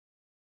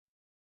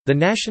The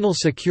National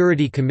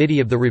Security Committee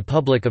of the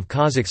Republic of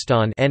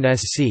Kazakhstan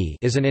 (NSC)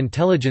 is an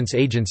intelligence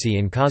agency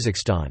in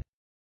Kazakhstan.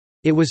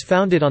 It was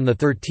founded on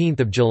 13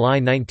 July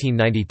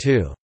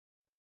 1992.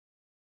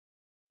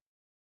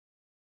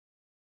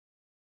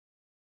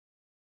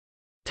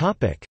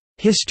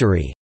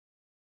 History.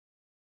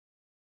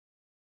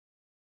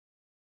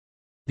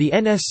 The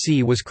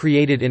NSC was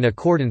created in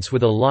accordance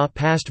with a law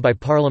passed by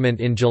Parliament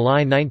in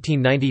July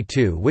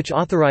 1992 which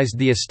authorized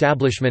the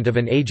establishment of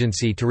an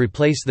agency to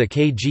replace the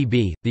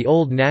KGB, the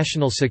old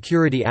national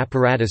security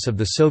apparatus of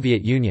the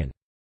Soviet Union.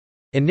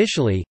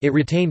 Initially, it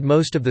retained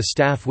most of the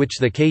staff which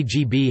the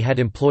KGB had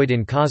employed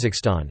in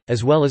Kazakhstan,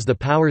 as well as the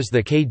powers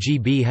the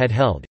KGB had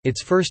held.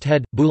 Its first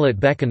head, Bulat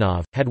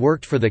Bekhanov, had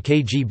worked for the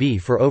KGB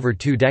for over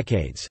 2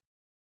 decades.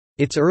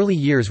 Its early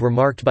years were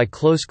marked by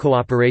close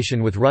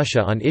cooperation with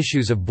Russia on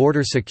issues of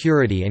border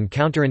security and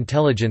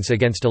counterintelligence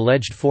against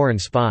alleged foreign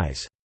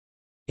spies.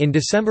 In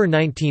December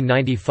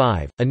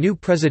 1995, a new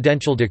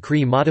presidential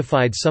decree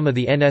modified some of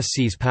the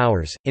NSC's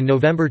powers. In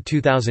November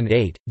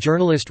 2008,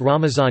 journalist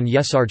Ramazan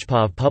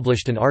Yesarchpov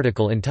published an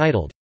article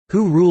entitled,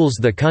 "Who Rules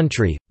the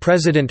Country,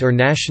 President or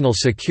National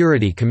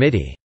Security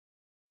Committee?"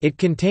 It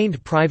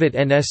contained private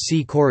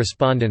NSC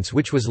correspondence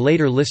which was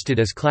later listed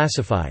as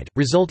classified,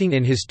 resulting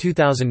in his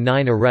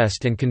 2009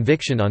 arrest and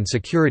conviction on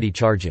security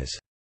charges.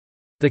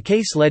 The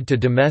case led to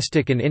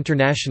domestic and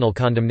international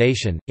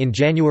condemnation. In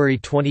January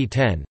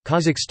 2010,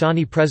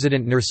 Kazakhstani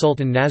President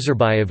Nursultan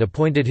Nazarbayev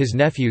appointed his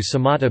nephew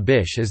Samat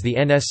Abish as the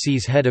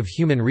NSC's head of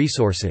human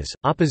resources.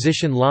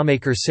 Opposition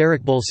lawmaker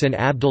Sarikbolsin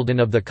Abduldan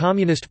of the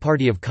Communist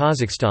Party of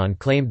Kazakhstan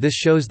claimed this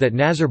shows that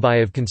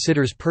Nazarbayev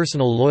considers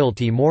personal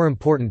loyalty more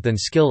important than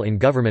skill in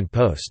government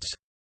posts.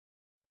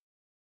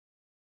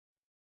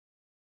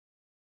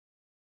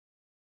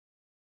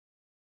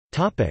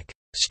 Topic: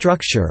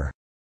 Structure.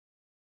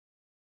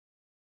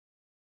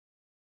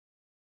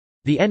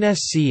 The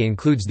NSC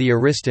includes the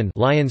Ariston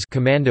Lions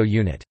Commando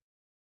Unit.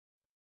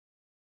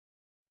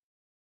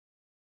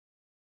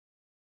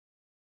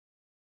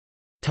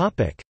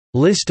 Topic: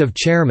 List of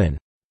chairmen.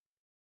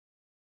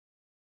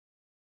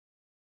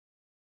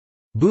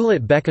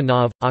 Bulat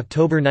Bekhanov,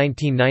 October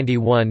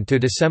 1991 to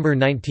December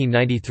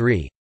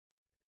 1993.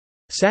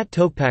 Sat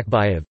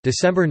Tokpakbayev,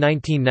 December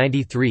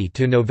 1993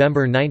 to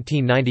November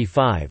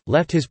 1995,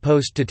 left his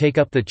post to take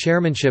up the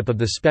chairmanship of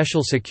the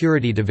Special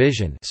Security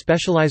Division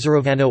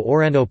Specializorovano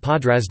Orano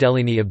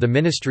Podrazdelenie of the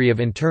Ministry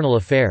of Internal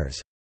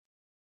Affairs.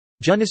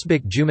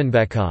 Junusbek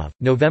Jumanbekov,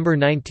 November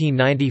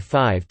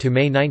 1995 to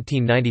May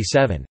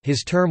 1997.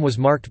 His term was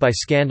marked by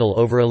scandal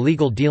over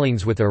illegal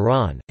dealings with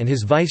Iran, and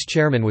his vice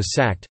chairman was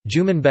sacked.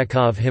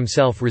 Jumanbekov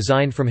himself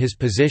resigned from his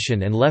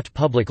position and left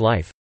public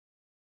life.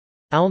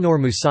 Alnur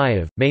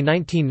Musayev, May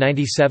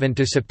 1997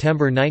 to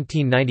September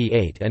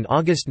 1998 and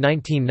August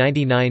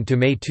 1999 to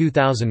May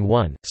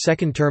 2001,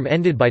 second term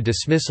ended by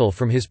dismissal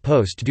from his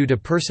post due to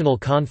personal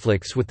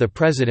conflicts with the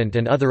president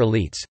and other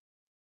elites.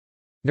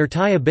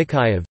 Nurtaya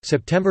Bikayev,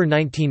 September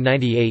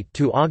 1998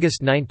 to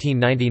August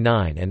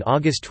 1999 and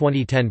August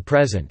 2010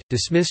 present,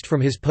 dismissed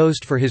from his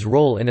post for his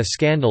role in a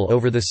scandal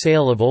over the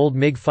sale of old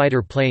MiG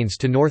fighter planes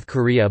to North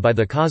Korea by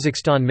the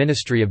Kazakhstan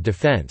Ministry of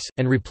Defense,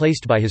 and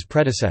replaced by his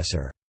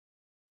predecessor.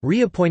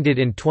 Reappointed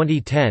in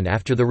 2010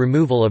 after the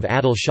removal of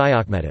Adil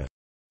Shaykhmetov.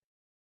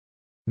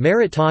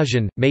 Marat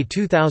Tajan, May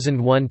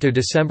 2001 to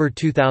December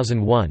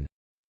 2001.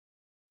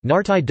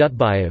 Nartai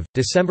Dutbayev,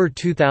 December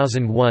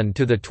 2001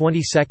 to the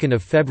 22nd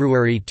of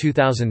February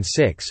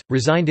 2006,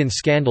 resigned in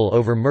scandal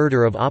over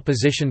murder of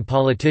opposition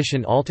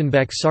politician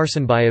Altanbek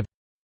Sarsanbayev.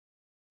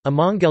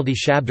 Amangeldy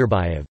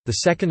Shabdarbayev,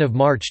 the 2nd of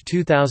March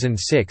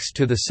 2006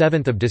 to the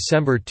 7th of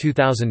December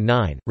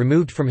 2009,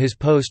 removed from his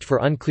post for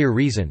unclear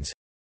reasons.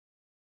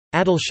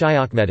 Adil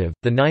Shaykhmetov,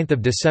 the 9th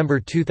of December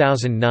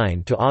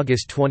 2009 to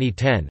August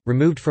 2010,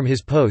 removed from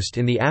his post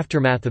in the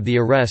aftermath of the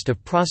arrest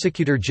of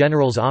Prosecutor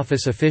General's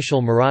office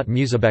official Murat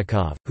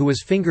Muzabekov, who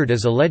was fingered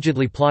as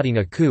allegedly plotting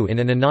a coup in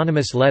an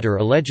anonymous letter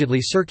allegedly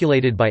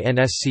circulated by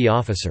NSC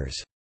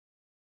officers.